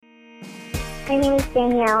My name is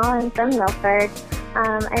Danielle. I'm from Milford.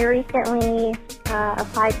 I recently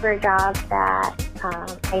applied for a job that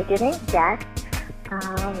I didn't get,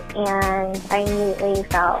 and I immediately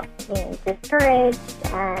felt discouraged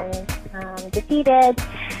and defeated.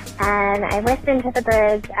 And I listened to the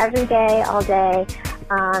birds every day, all day,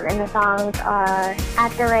 and the songs are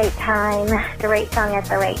at the right time, the right song at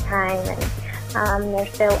the right time, and they're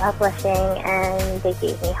so uplifting, and they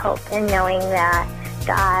gave me hope in knowing that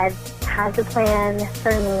God has a plan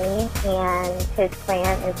for me, and His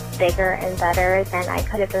plan is bigger and better than I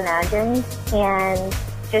could have imagined. And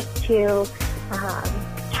just to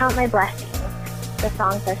count my blessings. The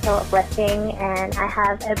songs are so uplifting, and I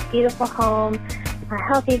have a beautiful home, a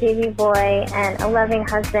healthy baby boy, and a loving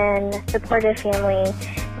husband, supportive family.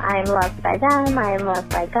 I'm loved by them, I am loved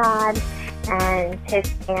by God, and His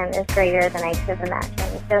plan is greater than I could have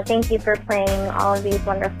imagined. So thank you for playing all of these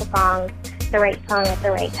wonderful songs, the right song at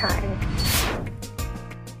the right time.